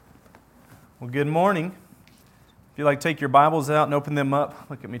Well, good morning. If you'd like to take your Bibles out and open them up,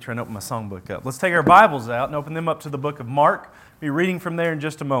 look at me trying to open my songbook up. Let's take our Bibles out and open them up to the book of Mark. I'll be reading from there in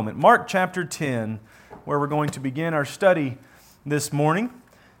just a moment. Mark chapter 10, where we're going to begin our study this morning.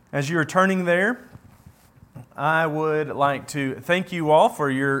 As you are turning there, I would like to thank you all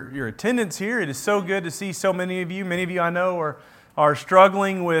for your attendance here. It is so good to see so many of you. Many of you I know are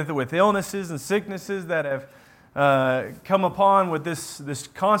struggling with illnesses and sicknesses that have come upon with this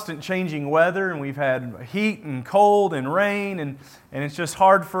constant changing weather, and we've had heat and cold and rain, and it's just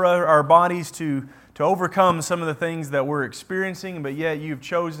hard for our bodies to overcome some of the things that we're experiencing, but yet you've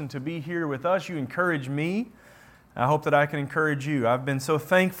chosen to be here with us. You encourage me. I hope that I can encourage you. I've been so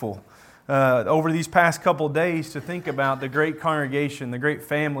thankful over these past couple of days to think about the great congregation, the great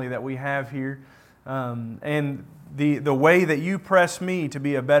family that we have here, and the way that you press me to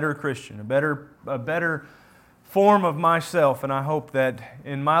be a better Christian, a better form of myself, and I hope that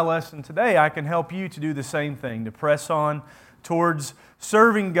in my lesson today I can help you to do the same thing, to press on towards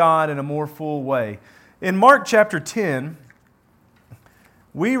serving God in a more full way. In Mark chapter 10,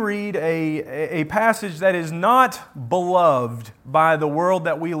 we read a passage that is not beloved by the world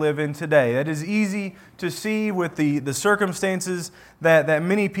that we live in today. That is easy to see with the circumstances that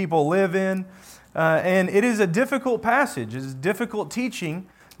many people live in, and it is a difficult passage. It is difficult teaching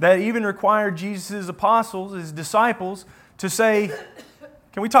that even required Jesus' apostles, His disciples, to say,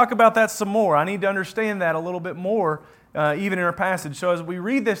 can we talk about that some more? I need to understand that a little bit more, even in our passage. So as we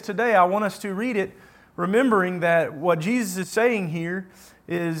read this today, I want us to read it remembering that what Jesus is saying here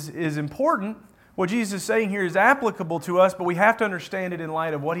is important. What Jesus is saying here is applicable to us, but we have to understand it in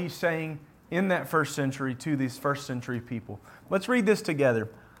light of what He's saying in that first century to these first century people. Let's read this together.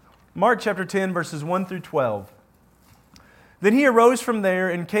 Mark chapter 10, verses 1 through 12. Then He arose from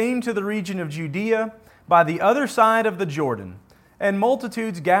there and came to the region of Judea by the other side of the Jordan. And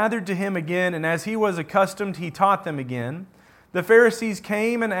multitudes gathered to Him again, and as He was accustomed, He taught them again. The Pharisees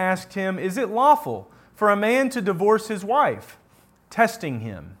came and asked Him, "Is it lawful for a man to divorce his wife?" Testing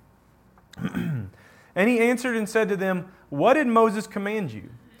Him. And He answered and said to them, "What did Moses command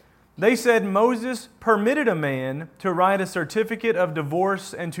you?" They said, "Moses permitted a man to write a certificate of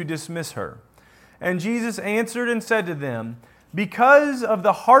divorce and to dismiss her." And Jesus answered and said to them, "Because of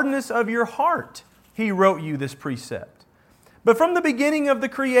the hardness of your heart, He wrote you this precept. But from the beginning of the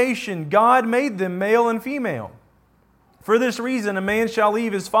creation, God made them male and female. For this reason, a man shall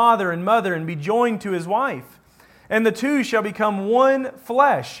leave his father and mother and be joined to his wife, and the two shall become one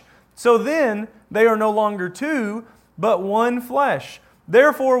flesh. So then they are no longer two, but one flesh.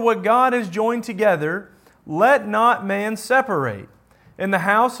 Therefore, what God has joined together, let not man separate." In the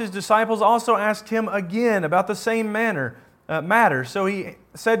house, His disciples also asked Him again about the same matter. So He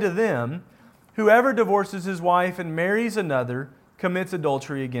said to them, "Whoever divorces his wife and marries another commits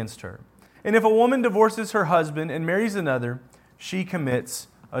adultery against her. And if a woman divorces her husband and marries another, she commits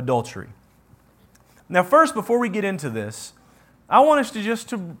adultery." Now first, before we get into this, I want us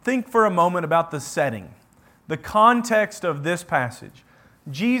to think for a moment about the setting, the context of this passage.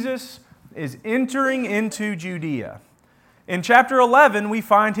 Jesus is entering into Judea. In chapter 11, we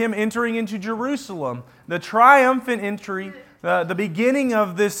find Him entering into Jerusalem, the triumphant entry, the beginning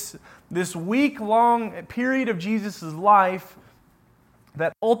of this week-long period of Jesus' life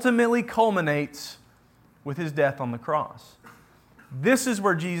that ultimately culminates with His death on the cross. This is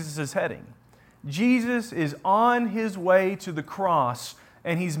where Jesus is heading. Jesus is on His way to the cross,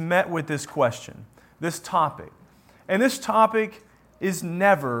 and He's met with this question, this topic. And this topic is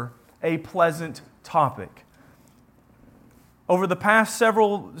never a pleasant topic. Over the past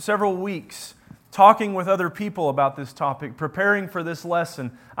several weeks, talking with other people about this topic, preparing for this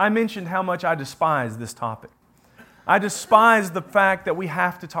lesson, I mentioned how much I despise this topic. I despise the fact that we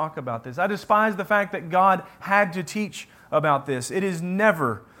have to talk about this. I despise the fact that God had to teach about this. It is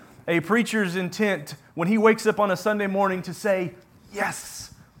never a preacher's intent when he wakes up on a Sunday morning to say,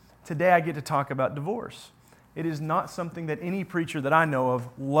 "Yes, today I get to talk about divorce." It is not something that any preacher that I know of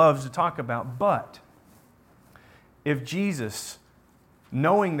loves to talk about, but if Jesus,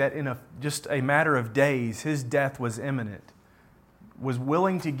 knowing that in just a matter of days His death was imminent, was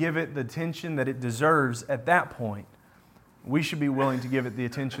willing to give it the attention that it deserves at that point, we should be willing to give it the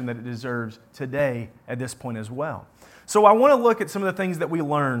attention that it deserves today at this point as well. So I want to look at some of the things that we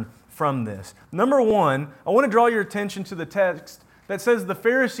learn from this. Number one, I want to draw your attention to the text that says the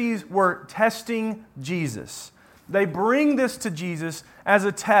Pharisees were testing Jesus. They bring this to Jesus as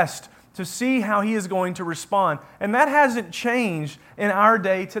a test to see how He is going to respond. And that hasn't changed in our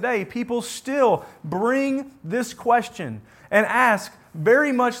day today. People still bring this question and ask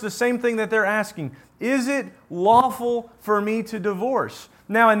very much the same thing that they're asking. Is it lawful for me to divorce?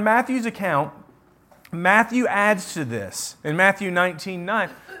 Now, in Matthew's account, Matthew adds to this. In Matthew 19:9,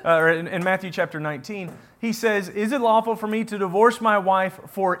 or in Matthew chapter 19, he says, "Is it lawful for me to divorce my wife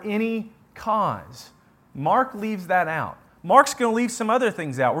for any cause?" Mark leaves that out. Mark's going to leave some other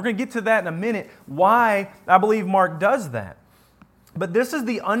things out. We're going to get to that in a minute, why I believe Mark does that. But this is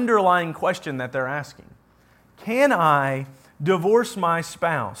the underlying question that they're asking. Can I divorce my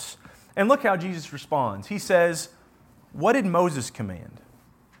spouse? And look how Jesus responds. He says, "What did Moses command?"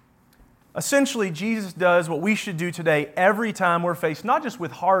 Essentially, Jesus does what we should do today every time we're faced, not just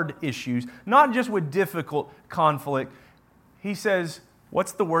with hard issues, not just with difficult conflict. He says,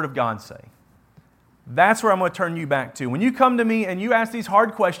 what's the Word of God say? That's where I'm going to turn you back to. When you come to me and you ask these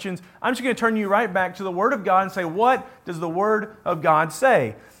hard questions, I'm just going to turn you right back to the Word of God and say, what does the Word of God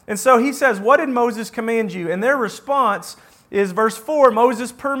say? And so he says, what did Moses command you? And their response is verse 4,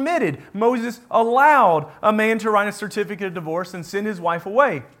 Moses permitted, Moses allowed a man to write a certificate of divorce and send his wife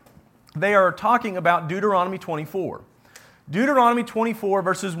away. They are talking about Deuteronomy 24. Deuteronomy 24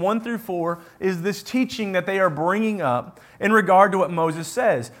 verses 1 through 4 is this teaching that they are bringing up in regard to what Moses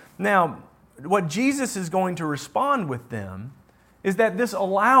says. Now, what Jesus is going to respond with them is that this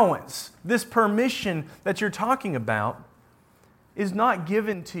allowance, this permission that you're talking about is not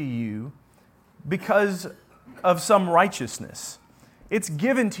given to you because of some righteousness. It's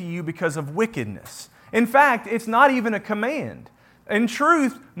given to you because of wickedness. In fact, it's not even a command. In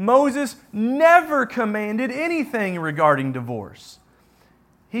truth, Moses never commanded anything regarding divorce.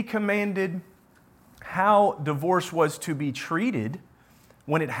 He commanded how divorce was to be treated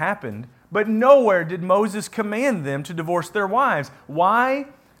when it happened, but nowhere did Moses command them to divorce their wives. Why?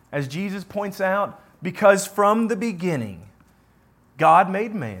 As Jesus points out, because from the beginning, God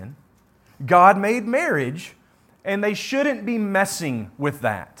made man, God made marriage, and they shouldn't be messing with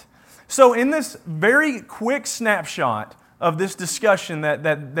that. So in this very quick snapshot of this discussion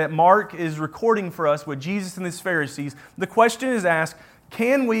that Mark is recording for us with Jesus and his Pharisees, the question is asked,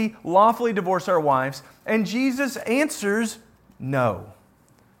 can we lawfully divorce our wives? And Jesus answers, no,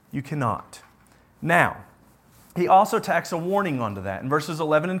 you cannot. Now, he also tacks a warning onto that in verses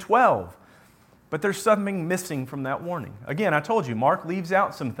 11 and 12. But there's something missing from that warning. Again, I told you, Mark leaves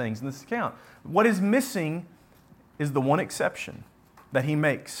out some things in this account. What is missing is the one exception that he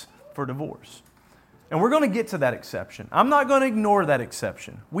makes for divorce. And we're going to get to that exception. I'm not going to ignore that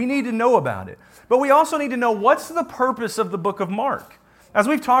exception. We need to know about it. But we also need to know what's the purpose of the book of Mark. As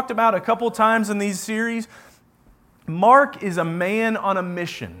we've talked about a couple times in these series, Mark is a man on a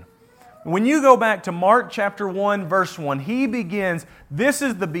mission. When you go back to Mark chapter 1, verse 1, he begins, this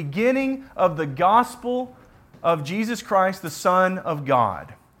is the beginning of the gospel of Jesus Christ, the Son of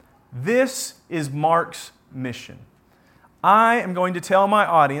God. This is Mark's mission. I am going to tell my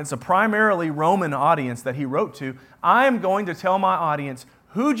audience, a primarily Roman audience that he wrote to, I am going to tell my audience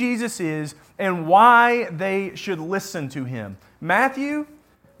who Jesus is and why they should listen to him. Matthew's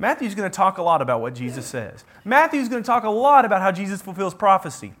going to talk a lot about what Jesus says. Matthew's going to talk a lot about how Jesus fulfills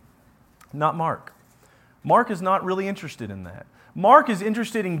prophecy. Not Mark. Mark is not really interested in that. Mark is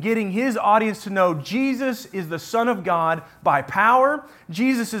interested in getting his audience to know Jesus is the Son of God by power.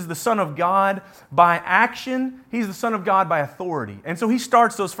 Jesus is the Son of God by action. He's the Son of God by authority. And so he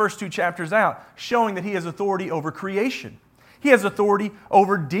starts those first two chapters out showing that he has authority over creation. He has authority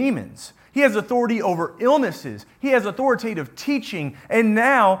over demons. He has authority over illnesses. He has authoritative teaching. And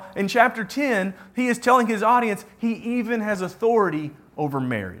now, in chapter 10, he is telling his audience he even has authority over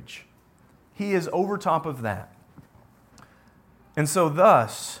marriage. He is over top of that. And so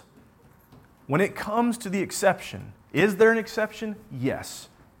thus, when it comes to the exception, is there an exception? Yes,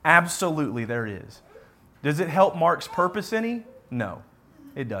 absolutely there is. Does it help Mark's purpose any? No,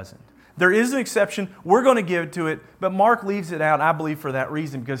 it doesn't. There is an exception. We're going to give to it, but Mark leaves it out, I believe, for that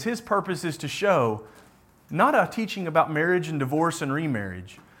reason, because his purpose is to show not a teaching about marriage and divorce and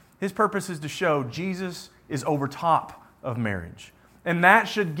remarriage. His purpose is to show Jesus is over top of marriage. And that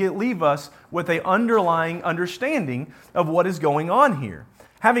should leave us with an underlying understanding of what is going on here.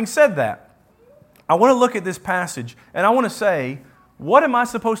 Having said that, I want to look at this passage and I want to say, what am I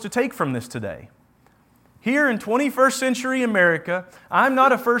supposed to take from this today? Here in 21st century America, I'm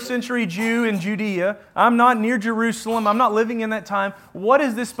not a first century Jew in Judea. I'm not near Jerusalem. I'm not living in that time. What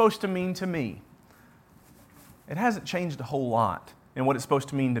is this supposed to mean to me? It hasn't changed a whole lot in what it's supposed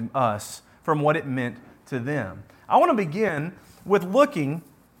to mean to us from what it meant to them. I want to begin with looking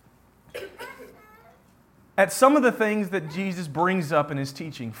at some of the things that Jesus brings up in his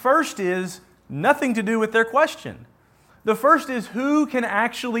teaching. First is nothing to do with their question. The first is who can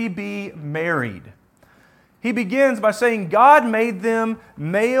actually be married. He begins by saying God made them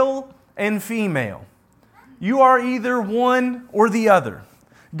male and female. You are either one or the other.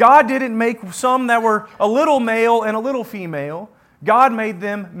 God didn't make some that were a little male and a little female. God made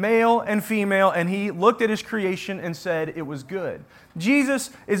them male and female, and He looked at His creation and said it was good. Jesus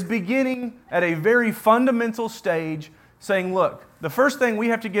is beginning at a very fundamental stage, saying, look, the first thing we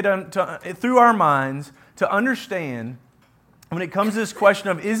have to get through our minds to understand when it comes to this question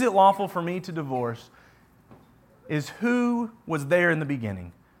of, is it lawful for me to divorce, is who was there in the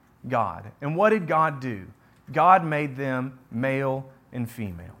beginning? God. And what did God do? God made them male and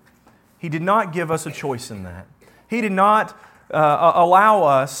female. He did not give us a choice in that. He did not allow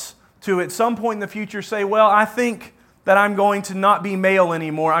us to, at some point in the future, say, well, I think that I'm going to not be male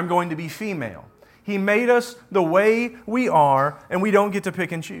anymore, I'm going to be female. He made us the way we are, and we don't get to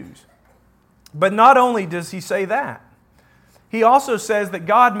pick and choose. But not only does He say that, He also says that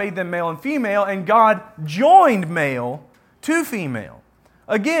God made them male and female, and God joined male to female.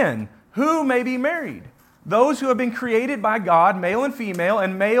 Again, who may be married? Those who have been created by God, male and female,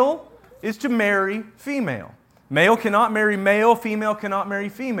 and male is to marry female. Male cannot marry male, female cannot marry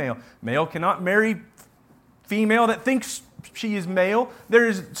female. Male cannot marry female that thinks she is male. There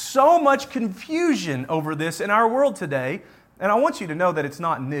is so much confusion over this in our world today, and I want you to know that it's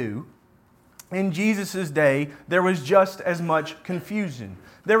not new. In Jesus' day, there was just as much confusion.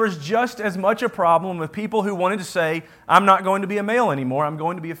 There was just as much a problem with people who wanted to say, I'm not going to be a male anymore, I'm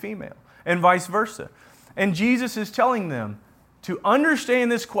going to be a female, and vice versa. And Jesus is telling them, to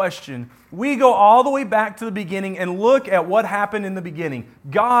understand this question, we go all the way back to the beginning and look at what happened in the beginning.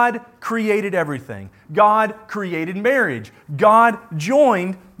 God created everything. God created marriage. God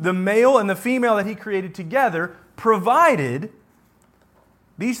joined the male and the female that He created together, provided,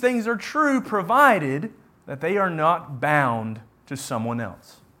 these things are true, provided that they are not bound to someone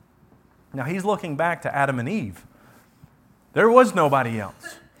else. Now, He's looking back to Adam and Eve. There was nobody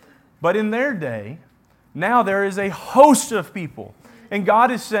else. But in their day, now there is a host of people. And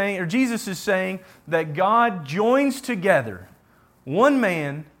God is saying, or Jesus is saying, that God joins together one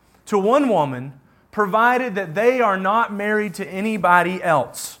man to one woman, provided that they are not married to anybody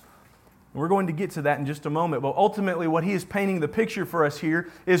else. We're going to get to that in just a moment, but ultimately what He is painting the picture for us here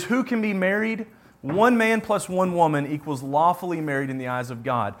is who can be married. One man plus one woman equals lawfully married in the eyes of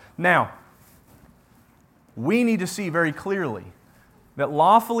God. Now, we need to see very clearly that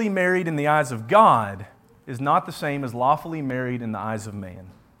lawfully married in the eyes of God is not the same as lawfully married in the eyes of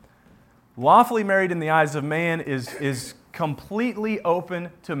man. Lawfully married in the eyes of man is completely open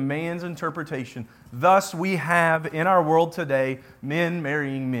to man's interpretation. Thus, we have in our world today men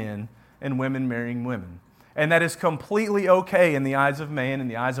marrying men and women marrying women. And that is completely okay in the eyes of man, in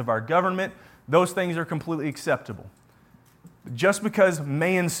the eyes of our government. Those things are completely acceptable. Just because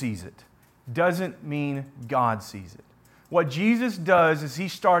man sees it doesn't mean God sees it. What Jesus does is He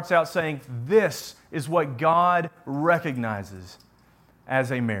starts out saying, this is what God recognizes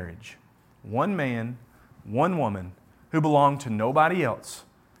as a marriage. One man, one woman, who belong to nobody else.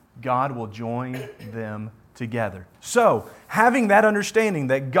 God will join them together. So, having that understanding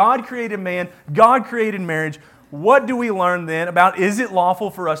that God created man, God created marriage, what do we learn then about, is it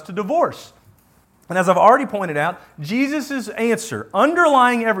lawful for us to divorce? And as I've already pointed out, Jesus' answer,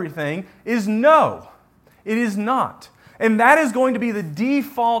 underlying everything, is no. It is not. And that is going to be the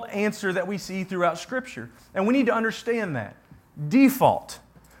default answer that we see throughout Scripture. And we need to understand that. Default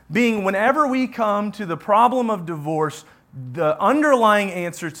being whenever we come to the problem of divorce, the underlying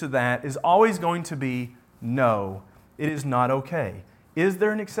answer to that is always going to be no, it is not okay. Is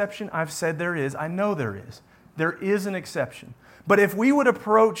there an exception? I've said there is. I know there is. There is an exception. But if we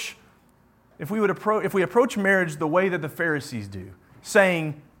approach marriage the way that the Pharisees do,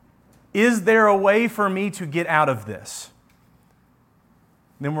 saying, is there a way for me to get out of this?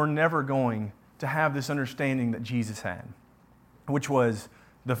 Then we're never going to have this understanding that Jesus had, which was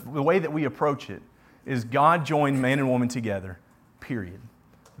the way that we approach it is God joined man and woman together, period.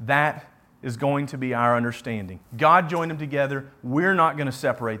 That is going to be our understanding. God joined them together. We're not going to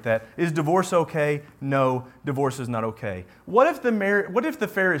separate that. Is divorce okay? No, divorce is not okay. What if the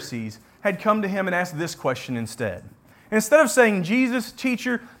Pharisees had come to Him and asked this question instead? Instead of saying, Jesus,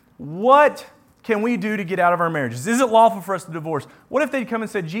 teacher, what can we do to get out of our marriages? Is it lawful for us to divorce? What if they'd come and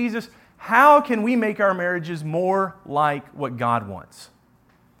said, Jesus, how can we make our marriages more like what God wants?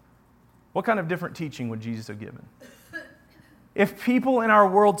 What kind of different teaching would Jesus have given? If people in our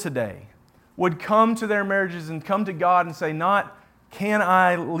world today would come to their marriages and come to God and say, not can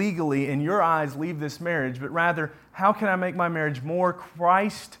I legally, in your eyes, leave this marriage, but rather, how can I make my marriage more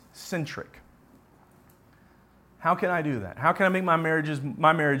Christ-centric? How can I do that? How can I make my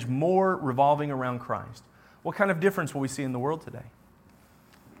marriage more revolving around Christ? What kind of difference will we see in the world today?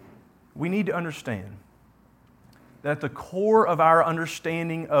 We need to understand that at the core of our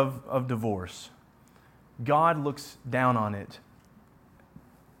understanding of divorce, God looks down on it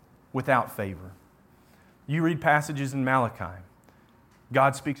without favor. You read passages in Malachi.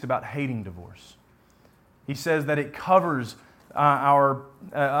 God speaks about hating divorce. He says that it covers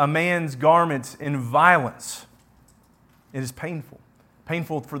a man's garments in violence. It is painful.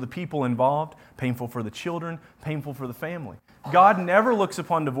 Painful for the people involved, painful for the children, painful for the family. God never looks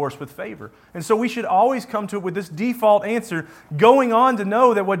upon divorce with favor. And so we should always come to it with this default answer, going on to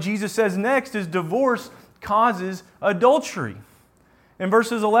know that what Jesus says next is divorce causes adultery. In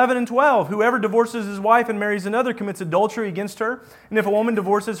verses 11 and 12, whoever divorces his wife and marries another commits adultery against her. And if a woman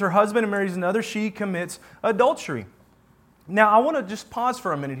divorces her husband and marries another, she commits adultery. Now, I want to just pause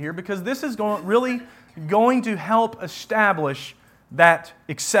for a minute here because this is really going to help establish that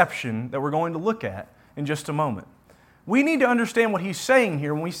exception that we're going to look at in just a moment. We need to understand what he's saying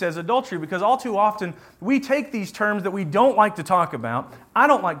here when he says adultery, because all too often we take these terms that we don't like to talk about. I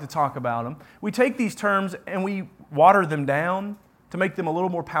don't like to talk about them. We take these terms and we water them down to make them a little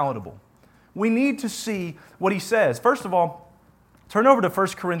more palatable. We need to see what he says. First of all, turn over to 1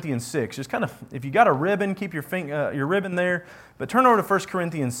 Corinthians 6. Just kind of, if you got a ribbon, keep your ribbon there, but turn over to 1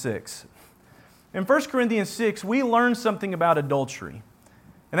 Corinthians 6. In 1 Corinthians 6, we learn something about adultery,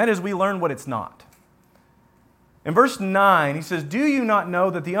 and that is we learn what it's not. In verse 9, he says, "Do you not know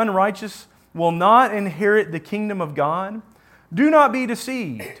that the unrighteous will not inherit the kingdom of God? Do not be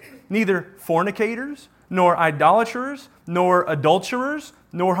deceived. Neither fornicators, nor idolaters, nor adulterers,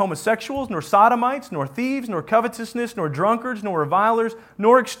 nor homosexuals, nor sodomites, nor thieves, nor covetousness, nor drunkards, nor revilers,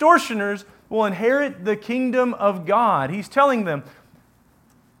 nor extortioners will inherit the kingdom of God." He's telling them,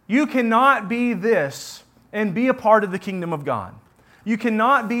 you cannot be this and be a part of the kingdom of God. You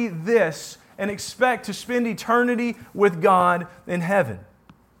cannot be this and expect to spend eternity with God in heaven.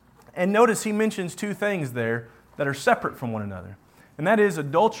 And notice he mentions two things there that are separate from one another. And that is,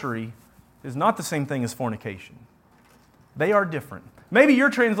 adultery is not the same thing as fornication. They are different. Maybe your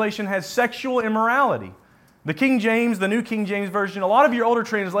translation has sexual immorality. The King James, the New King James Version, a lot of your older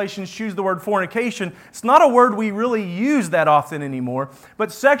translations choose the word fornication. It's not a word we really use that often anymore,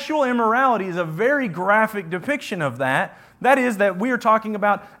 but sexual immorality is a very graphic depiction of that. That is, that we are talking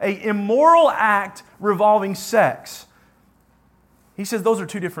about an immoral act revolving sex. He says those are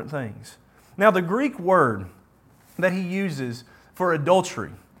two different things. Now, the Greek word that he uses for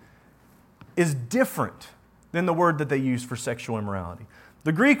adultery is different than the word that they use for sexual immorality.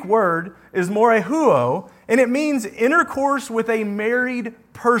 The Greek word is morehuo, and it means intercourse with a married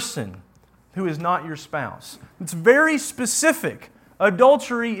person who is not your spouse. It's very specific.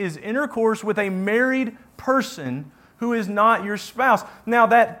 Adultery is intercourse with a married person who is not your spouse. Now,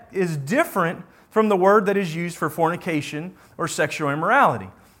 that is different from the word that is used for fornication or sexual immorality.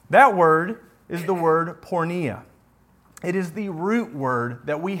 That word is the word porneia. It is the root word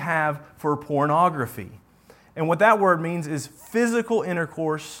that we have for pornography. And what that word means is physical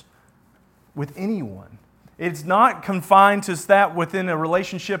intercourse with anyone. It's not confined to that within a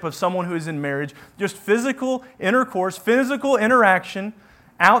relationship of someone who is in marriage, just physical intercourse, physical interaction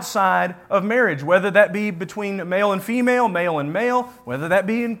outside of marriage, whether that be between male and female, male and male, whether that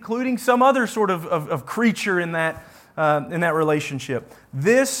be including some other sort of creature in that relationship.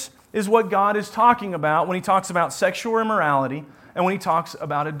 This is what God is talking about when He talks about sexual immorality and when He talks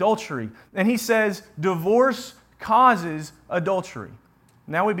about adultery. And He says divorce causes adultery.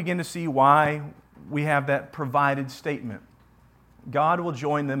 Now we begin to see why we have that provided statement. God will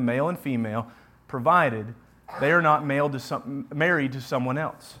join them, male and female, provided they are not married to someone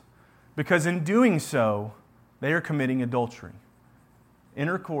else. Because in doing so, they are committing adultery.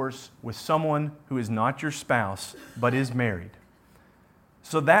 Intercourse with someone who is not your spouse, but is married.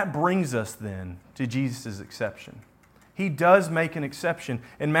 So that brings us then to Jesus' exception. He does make an exception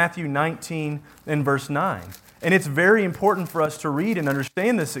in Matthew 19 and verse 9. And it's very important for us to read and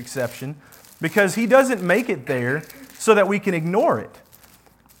understand this exception because He doesn't make it there so that we can ignore it.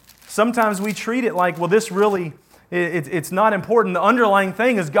 Sometimes we treat it like, well, this really, it's not important. The underlying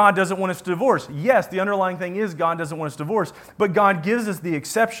thing is God doesn't want us to divorce. Yes, the underlying thing is God doesn't want us to divorce, but God gives us the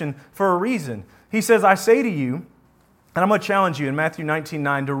exception for a reason. He says, I say to you, and I'm going to challenge you in Matthew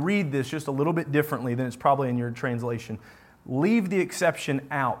 19:9 to read this just a little bit differently than it's probably in your translation. Leave the exception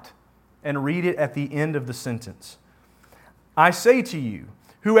out and read it at the end of the sentence. I say to you,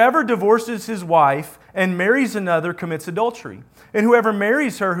 whoever divorces his wife and marries another commits adultery. And whoever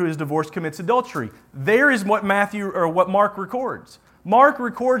marries her who is divorced commits adultery. There is what Mark records. Mark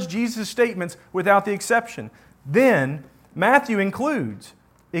records Jesus' statements without the exception. Then Matthew includes,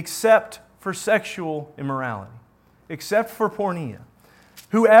 except for sexual immorality, except for porneia.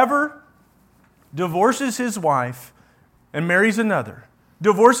 Whoever divorces his wife and marries another,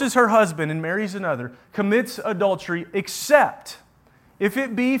 divorces her husband and marries another, commits adultery, except if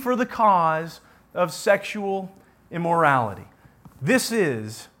it be for the cause of sexual immorality. This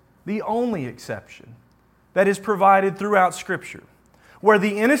is the only exception that is provided throughout Scripture, where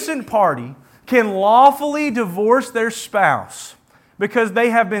the innocent party can lawfully divorce their spouse because they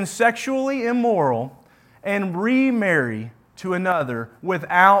have been sexually immoral and remarry to another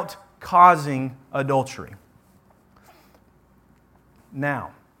without causing adultery.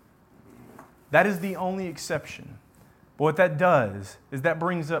 Now, that is the only exception. But what that does is that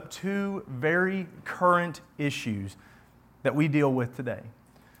brings up two very current issues that we deal with today.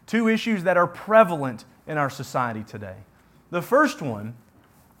 Two issues that are prevalent in our society today. The first one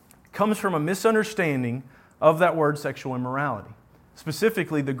comes from a misunderstanding of that word sexual immorality,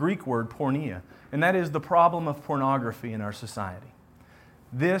 specifically the Greek word porneia, and that is the problem of pornography in our society.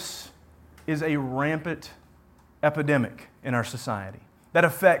 This is a rampant epidemic in our society that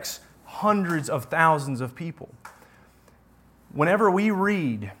affects hundreds of thousands of people. Whenever we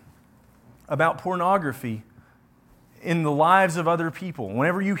read about pornography in the lives of other people,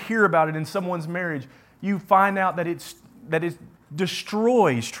 whenever you hear about it in someone's marriage, you find out that it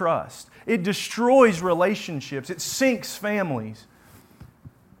destroys trust. It destroys relationships. It sinks families.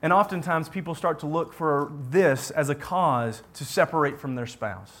 And oftentimes people start to look for this as a cause to separate from their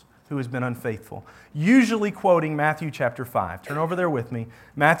spouse who has been unfaithful. Usually quoting Matthew chapter 5. Turn over there with me.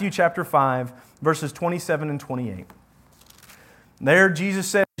 Matthew chapter 5, verses 27 and 28. There Jesus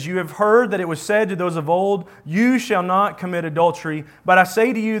says, "You have heard that it was said to those of old, 'You shall not commit adultery.' But I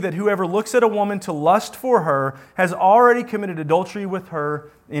say to you that whoever looks at a woman to lust for her has already committed adultery with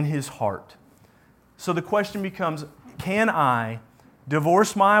her in his heart." So the question becomes, can I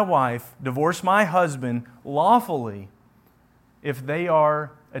divorce my wife, divorce my husband lawfully if they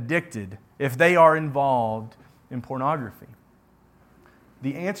are addicted, if they are involved in pornography?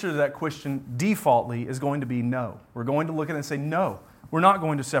 The answer to that question defaultly is going to be no. We're going to look at it and say, no, we're not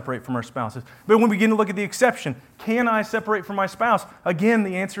going to separate from our spouses. But when we begin to look at the exception, can I separate from my spouse? Again,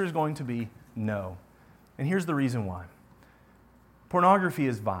 the answer is going to be no. And here's the reason why. Pornography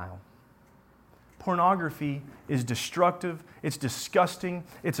is vile. Pornography is destructive. It's disgusting.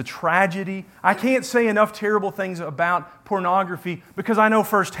 It's a tragedy. I can't say enough terrible things about pornography because I know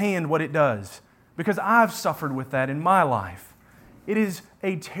firsthand what it does, because I've suffered with that in my life. It is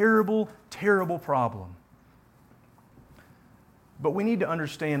a terrible, terrible problem. But we need to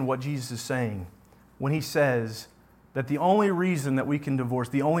understand what Jesus is saying when He says that the only reason that we can divorce,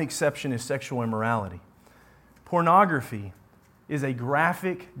 the only exception is sexual immorality. Pornography is a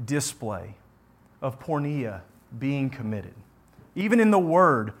graphic display of porneia being committed. Even in the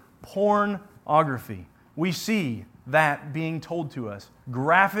word pornography, we see that being told to us.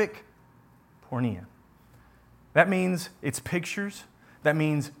 Graphic porneia. That means it's pictures. That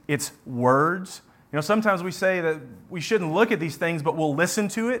means it's words. You know, sometimes we say that we shouldn't look at these things, but we'll listen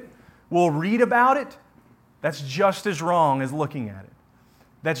to it. We'll read about it. That's just as wrong as looking at it.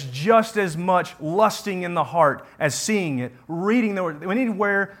 That's just as much lusting in the heart as seeing it, reading the word.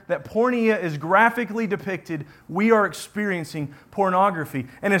 Anywhere that porneia is graphically depicted, we are experiencing pornography.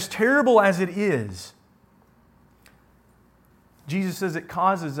 And as terrible as it is, Jesus says it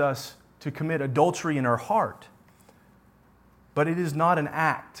causes us to commit adultery in our heart. But it is not an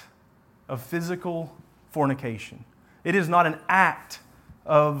act of physical fornication. It is not an act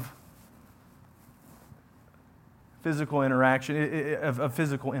of physical interaction, of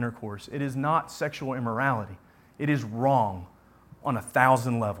physical intercourse. It is not sexual immorality. It is wrong on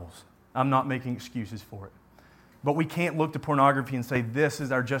 1,000 levels. I'm not making excuses for it. But we can't look to pornography and say this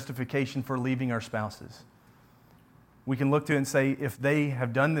is our justification for leaving our spouses. We can look to it and say if they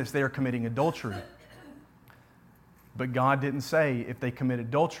have done this, they are committing adultery. But God didn't say if they commit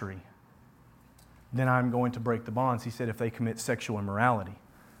adultery, then I'm going to break the bonds. He said if they commit sexual immorality,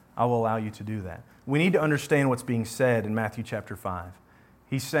 I will allow you to do that. We need to understand what's being said in Matthew chapter 5.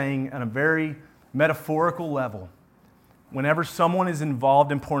 He's saying on a very metaphorical level, whenever someone is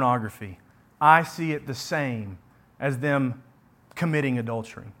involved in pornography, I see it the same as them committing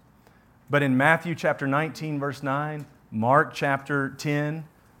adultery. But in Matthew chapter 19, verse 9, Mark chapter 10,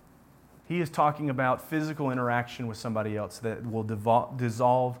 he is talking about physical interaction with somebody else that will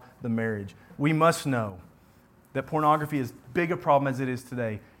dissolve the marriage. We must know that pornography, as big a problem as it is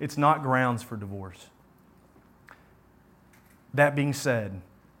today, it's not grounds for divorce. That being said,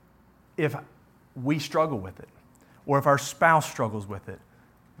 if we struggle with it, or if our spouse struggles with it,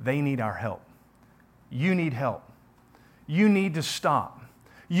 they need our help. You need help. You need to stop.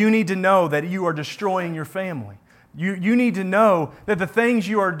 You need to know that you are destroying your family. You need to know that the things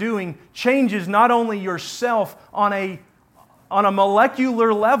you are doing changes not only yourself on a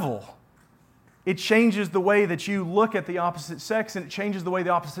molecular level, it changes the way that you look at the opposite sex, and it changes the way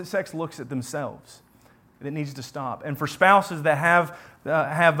the opposite sex looks at themselves. And it needs to stop. And for spouses that have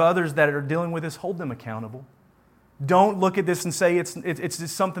others that are dealing with this, hold them accountable. Don't look at this and say it's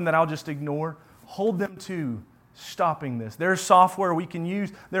just something that I'll just ignore. Hold them to stopping this. There's software we can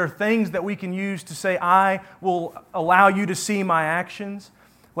use. There are things that we can use to say, I will allow you to see my actions.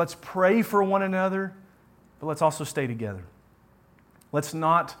 Let's pray for one another, but let's also stay together. Let's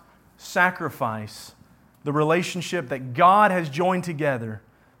not sacrifice the relationship that God has joined together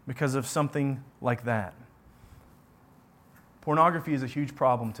because of something like that. Pornography is a huge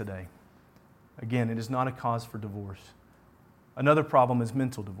problem today. Again, it is not a cause for divorce. Another problem is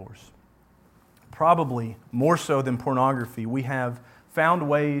mental divorce. Probably more so than pornography, we have found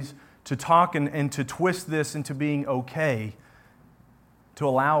ways to talk and to twist this into being okay to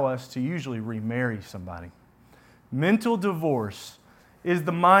allow us to usually remarry somebody. Mental divorce is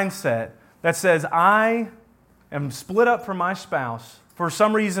the mindset that says, I am split up from my spouse for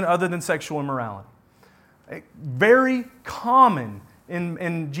some reason other than sexual immorality. Very common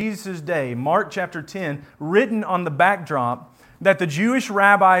in Jesus' day, Mark chapter 10, written on the backdrop that the Jewish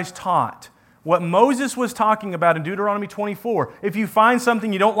rabbis taught what Moses was talking about in Deuteronomy 24. If you find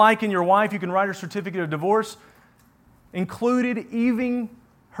something you don't like in your wife, you can write her certificate of divorce, included even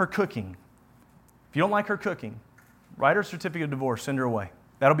her cooking. If you don't like her cooking, write her certificate of divorce, send her away.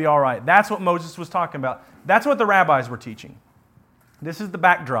 That'll be all right. That's what Moses was talking about. That's what the rabbis were teaching. This is the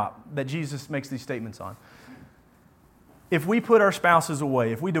backdrop that Jesus makes these statements on. If we put our spouses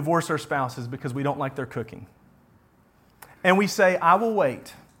away, if we divorce our spouses because we don't like their cooking, and we say, I will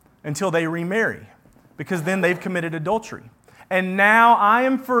wait until they remarry, because then they've committed adultery, and now I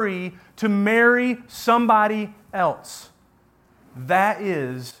am free to marry somebody else. That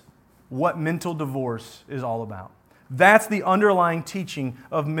is what mental divorce is all about. That's the underlying teaching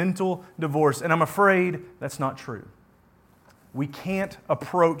of mental divorce, and I'm afraid that's not true. We can't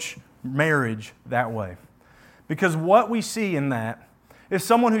approach marriage that way. Because what we see in that is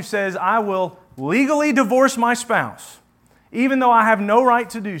someone who says, I will legally divorce my spouse, even though I have no right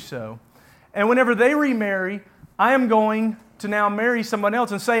to do so. And whenever they remarry, I am going to now marry someone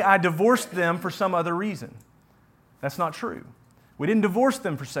else and say I divorced them for some other reason. That's not true. We didn't divorce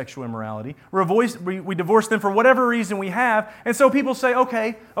them for sexual immorality. We divorced them for whatever reason we have. And so people say,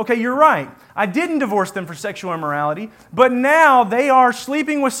 okay, you're right. I didn't divorce them for sexual immorality, but now they are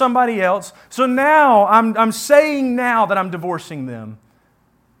sleeping with somebody else. So now I'm saying now that I'm divorcing them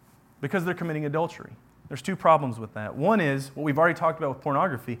because they're committing adultery. There's two problems with that. One is what we've already talked about with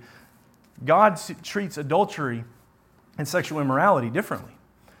pornography. God treats adultery and sexual immorality differently.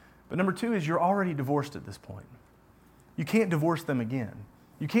 But number two is you're already divorced at this point. You can't divorce them again.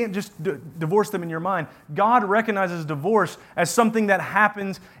 You can't just divorce them in your mind. God recognizes divorce as something that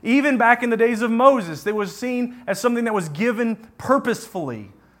happens even back in the days of Moses. It was seen as something that was given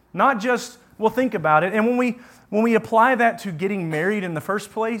purposefully, not just, well, think about it. And when we apply that to getting married in the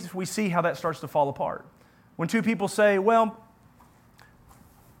first place, we see how that starts to fall apart. When two people say, well,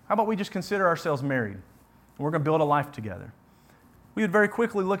 how about we just consider ourselves married and we're going to build a life together? We would very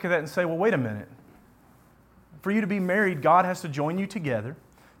quickly look at that and say, well, wait a minute. For you to be married, God has to join you together.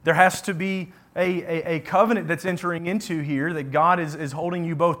 There has to be a covenant that's entering into here that God is holding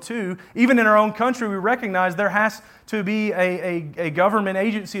you both to. Even in our own country, we recognize there has to be a government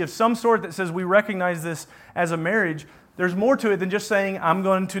agency of some sort that says we recognize this as a marriage. There's more to it than just saying, I'm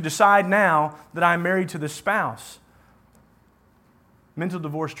going to decide now that I'm married to this spouse. Mental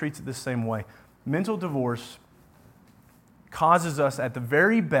divorce treats it the same way. Mental divorce causes us at the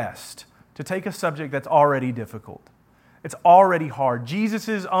very best to take a subject that's already difficult. It's already hard.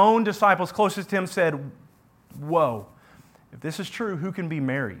 Jesus' own disciples closest to him said, whoa, if this is true, who can be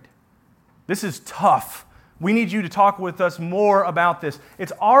married? This is tough. We need you to talk with us more about this.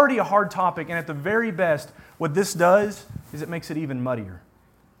 It's already a hard topic, and at the very best, what this does is it makes it even muddier.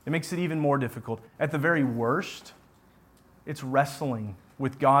 It makes it even more difficult. At the very worst, it's wrestling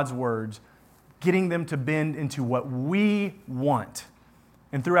with God's words, getting them to bend into what we want.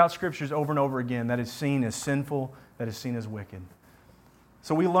 And throughout Scriptures, over and over again, that is seen as sinful, that is seen as wicked.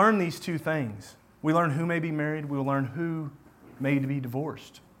 So we learn these two things. We learn who may be married. We will learn who may be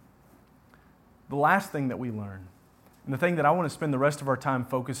divorced. The last thing that we learn, and the thing that I want to spend the rest of our time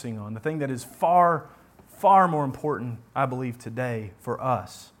focusing on, the thing that is far, far more important, I believe, today for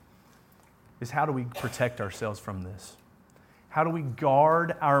us, is how do we protect ourselves from this? How do we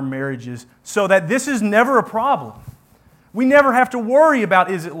guard our marriages so that this is never a problem? We never have to worry about,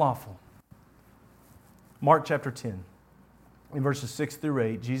 is it lawful? Mark chapter 10, in verses 6 through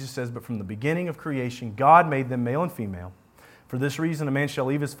 8, Jesus says, "But from the beginning of creation, God made them male and female. For this reason, a man shall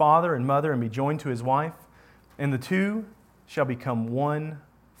leave his father and mother and be joined to his wife, and the two shall become one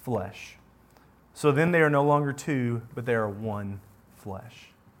flesh. So then they are no longer two, but they are one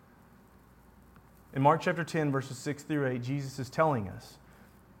flesh." In Mark chapter 10, verses 6 through 8, Jesus is telling us,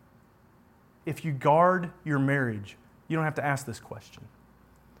 if you guard your marriage, you don't have to ask this question.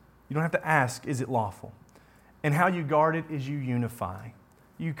 You don't have to ask, is it lawful? And how you guard it is you unify.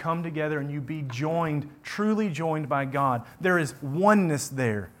 You come together and you be joined, truly joined by God. There is oneness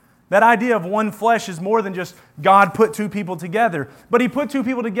there. That idea of one flesh is more than just God put two people together. But He put two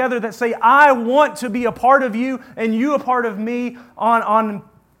people together that say, I want to be a part of you and you a part of me on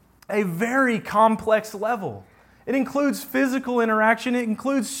a very complex level. It includes physical interaction. It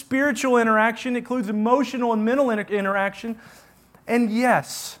includes spiritual interaction. It includes emotional and mental interaction. And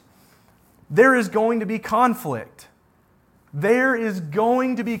yes, there is going to be conflict. There is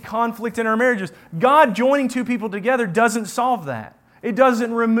going to be conflict in our marriages. God joining two people together doesn't solve that. It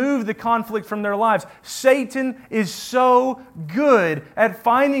doesn't remove the conflict from their lives. Satan is so good at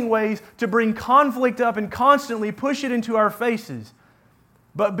finding ways to bring conflict up and constantly push it into our faces.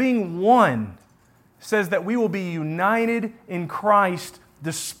 But being one says that we will be united in Christ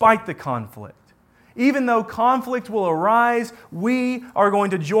despite the conflict. Even though conflict will arise, we are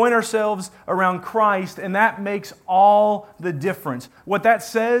going to join ourselves around Christ, and that makes all the difference. What that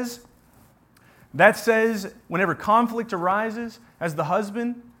says whenever conflict arises, as the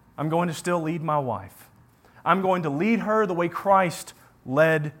husband, I'm going to still lead my wife. I'm going to lead her the way Christ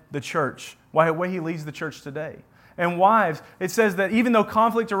led the church, the way He leads the church today. And wives, it says that even though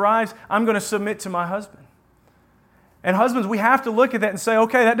conflict arrives, I'm going to submit to my husband. And husbands, we have to look at that and say,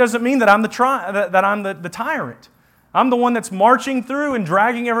 okay, that doesn't mean that I'm the tyrant. I'm the one that's marching through and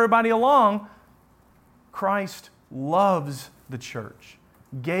dragging everybody along. Christ loves the church,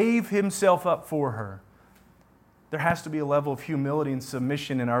 gave Himself up for her. There has to be a level of humility and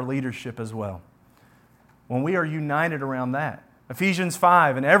submission in our leadership as well. When we are united around that, Ephesians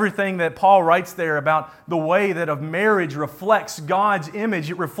 5 and everything that Paul writes there about the way that a marriage reflects God's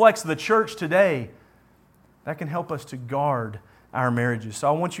image, it reflects the church today. That can help us to guard our marriages. So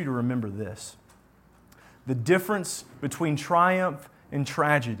I want you to remember this. The difference between triumph and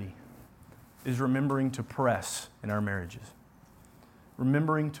tragedy is remembering to press in our marriages.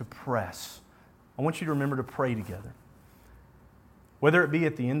 Remembering to press. I want you to remember to pray together. Whether it be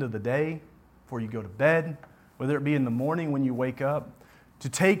at the end of the day, before you go to bed, whether it be in the morning when you wake up, to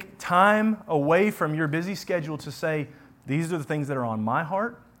take time away from your busy schedule to say, these are the things that are on my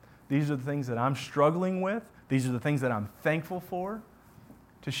heart. These are the things that I'm struggling with. These are the things that I'm thankful for.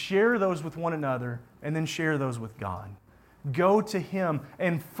 To share those with one another and then share those with God. Go to Him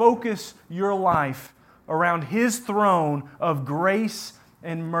and focus your life around His throne of grace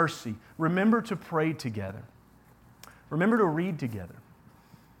and mercy. Remember to pray together. Remember to read together.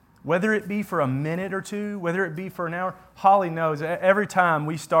 Whether it be for a minute or two, whether it be for an hour, Holly knows every time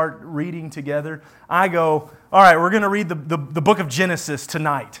we start reading together, I go, all right, we're going to read the book of Genesis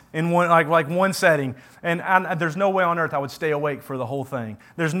tonight in one setting. And there's no way on earth I would stay awake for the whole thing.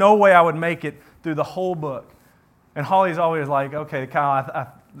 There's no way I would make it through the whole book. And Holly's always like, okay,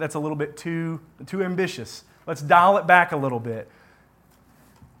 Kyle, that's a little bit too ambitious. Let's dial it back a little bit.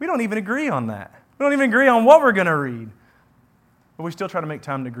 We don't even agree on that. We don't even agree on what we're going to read. But we still try to make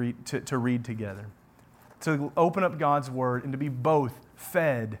time to read together, to open up God's Word and to be both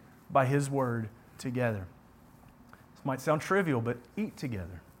fed by His Word together. This might sound trivial, but eat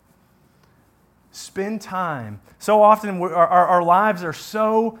together. Spend time. So often our lives are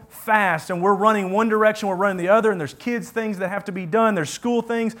so fast and we're running one direction, we're running the other, and there's kids' things that have to be done, there's school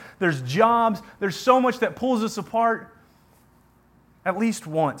things, there's jobs, there's so much that pulls us apart. At least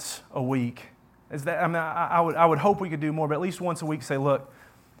once a week, I would hope we could do more, but at least once a week say, look,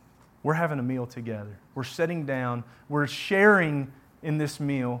 we're having a meal together. We're sitting down. We're sharing in this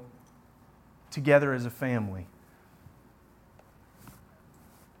meal together as a family.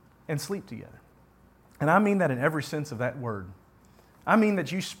 And sleep together. And I mean that in every sense of that word. I mean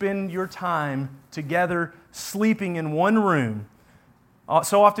that you spend your time together sleeping in one room.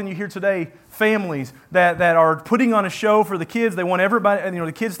 So often you hear today families that are putting on a show for the kids. They want everybody,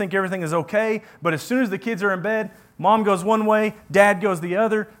 the kids think everything is okay, but as soon as the kids are in bed, mom goes one way, dad goes the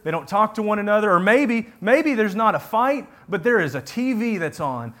other. They don't talk to one another. Or maybe there's not a fight, but there is a TV that's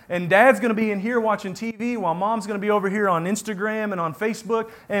on. And dad's going to be in here watching TV while mom's going to be over here on Instagram and on Facebook.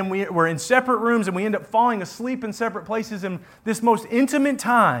 And we're in separate rooms and we end up falling asleep in separate places. And this most intimate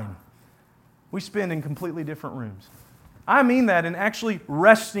time we spend in completely different rooms. I mean that in actually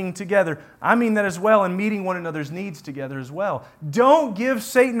resting together. I mean that as well in meeting one another's needs together as well. Don't give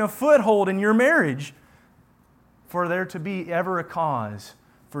Satan a foothold in your marriage for there to be ever a cause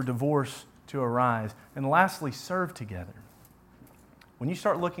for divorce to arise. And lastly, serve together. When you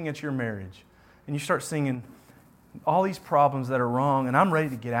start looking at your marriage and you start seeing all these problems that are wrong, and I'm ready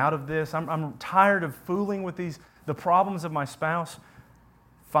to get out of this, I'm tired of fooling with the problems of my spouse,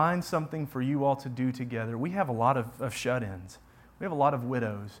 find something for you all to do together. We have a lot of shut-ins. We have a lot of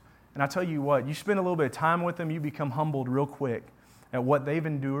widows. And I tell you what, you spend a little bit of time with them, you become humbled real quick at what they've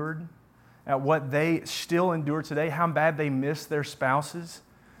endured, at what they still endure today, how bad they miss their spouses,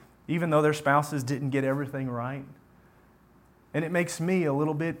 even though their spouses didn't get everything right. And it makes me a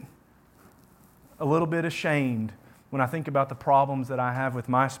little bit ashamed when I think about the problems that I have with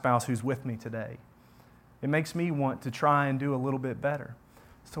my spouse who's with me today. It makes me want to try and do a little bit better.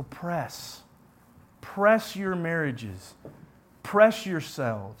 So press your marriages, press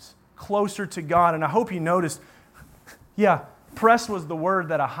yourselves closer to God. And I hope you noticed, press was the word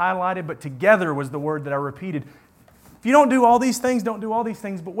that I highlighted, but together was the word that I repeated. If you don't do all these things, don't do all these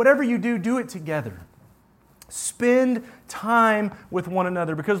things, but whatever you do, do it together. Spend time with one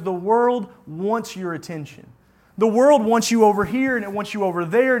another because the world wants your attention. The world wants you over here and it wants you over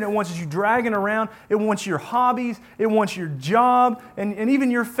there and it wants you dragging around. It wants your hobbies. It wants your job and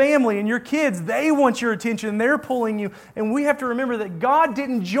even your family and your kids. They want your attention. They're pulling you. And we have to remember that God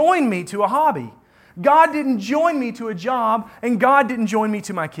didn't join me to a hobby. God didn't join me to a job and God didn't join me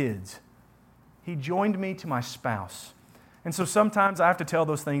to my kids. He joined me to my spouse. And so sometimes I have to tell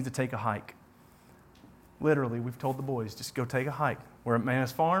those things to take a hike. Literally, we've told the boys, just go take a hike. We're at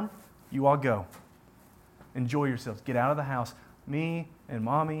Manus Farm, you all go. Enjoy yourselves. Get out of the house. Me and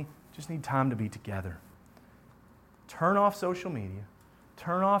Mommy just need time to be together. Turn off social media.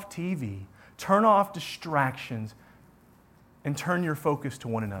 Turn off TV. Turn off distractions. And turn your focus to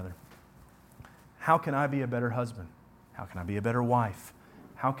one another. How can I be a better husband? How can I be a better wife?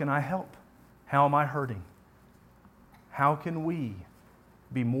 How can I help? How am I hurting? How can we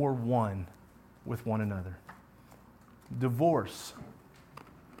be more one with one another? Divorce.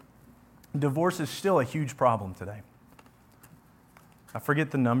 Divorce is still a huge problem today. I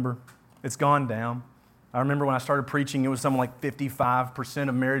forget the number. It's gone down. I remember when I started preaching, it was something like 55%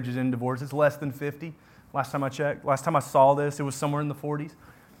 of marriages in divorce. It's less than 50. Last time I checked. Last time I saw this, it was somewhere in the 40s.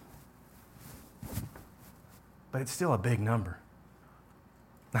 But it's still a big number.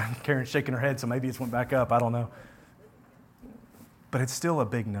 Karen's shaking her head, so maybe it's went back up. I don't know. But it's still a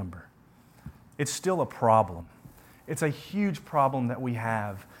big number. It's still a problem. It's a huge problem that we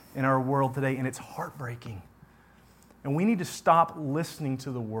have in our world today, and it's heartbreaking. And we need to stop listening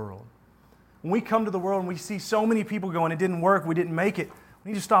to the world. When we come to the world and we see so many people going, it didn't work, we didn't make it,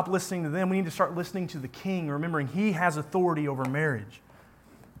 we need to stop listening to them. We need to start listening to the King, remembering He has authority over marriage.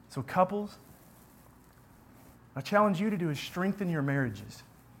 So couples, I challenge you to do is strengthen your marriages.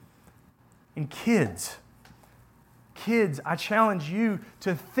 And kids, I challenge you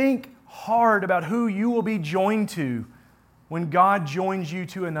to think hard about who you will be joined to when God joins you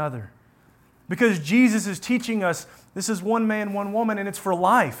to another. Because Jesus is teaching us this is one man, one woman, and it's for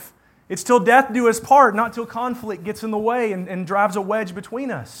life. It's till death do us part, not till conflict gets in the way and drives a wedge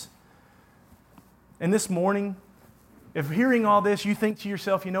between us. And this morning, if hearing all this, you think to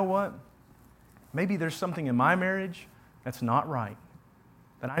yourself, you know what? Maybe there's something in my marriage that's not right,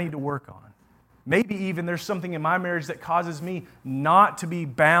 that I need to work on. Maybe even there's something in my marriage that causes me not to be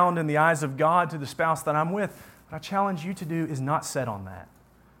bound in the eyes of God to the spouse that I'm with. What I challenge you to do is not set on that.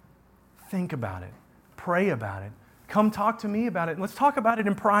 Think about it. Pray about it. Come talk to me about it. Let's talk about it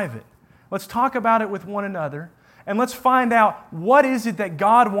in private. Let's talk about it with one another. And let's find out what is it that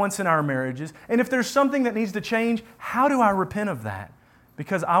God wants in our marriages. And if there's something that needs to change, how do I repent of that?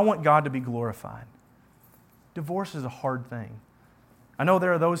 Because I want God to be glorified. Divorce is a hard thing. I know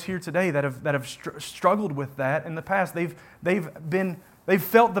there are those here today that have struggled with that in the past. They've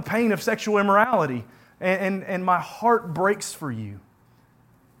felt the pain of sexual immorality, and my heart breaks for you.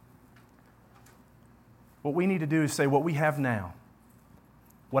 What we need to do is say what we have now.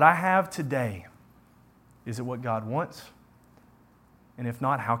 What I have today, is it what God wants? And if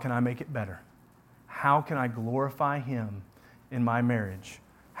not, how can I make it better? How can I glorify Him in my marriage?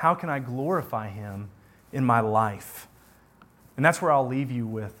 How can I glorify Him in my life? And that's where I'll leave you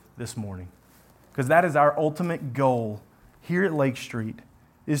with this morning. Because that is our ultimate goal here at Lake Street,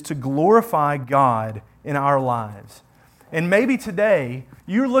 is to glorify God in our lives. And maybe today,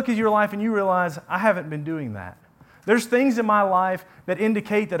 you look at your life and you realize, I haven't been doing that. There's things in my life that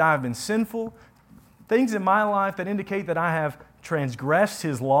indicate that I've been sinful, things in my life that indicate that I have transgressed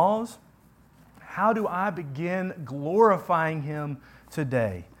His laws. How do I begin glorifying Him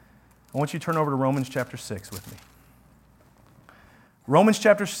today? I want you to turn over to Romans chapter 6 with me. Romans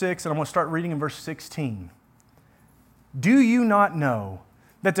chapter 6, and I'm going to start reading in verse 16. Do you not know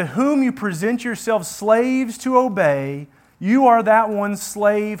that to whom you present yourselves slaves to obey, you are that one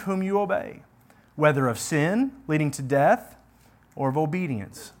slave whom you obey, whether of sin, leading to death, or of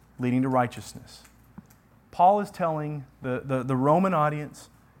obedience, leading to righteousness? Paul is telling the Roman audience,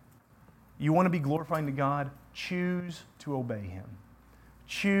 you want to be glorifying to God? Choose to obey Him.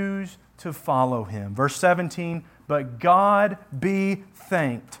 Choose to follow Him. Verse 17, but God be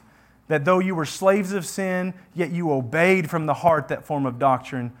thanked that though you were slaves of sin, yet you obeyed from the heart that form of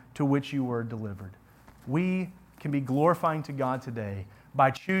doctrine to which you were delivered. We can be glorifying to God today by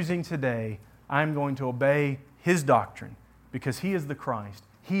choosing today, I'm going to obey His doctrine because He is the Christ,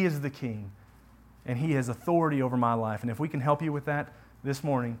 He is the King, and He has authority over my life. And if we can help you with that this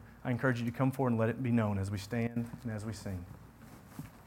morning, I encourage you to come forward and let it be known as we stand and as we sing.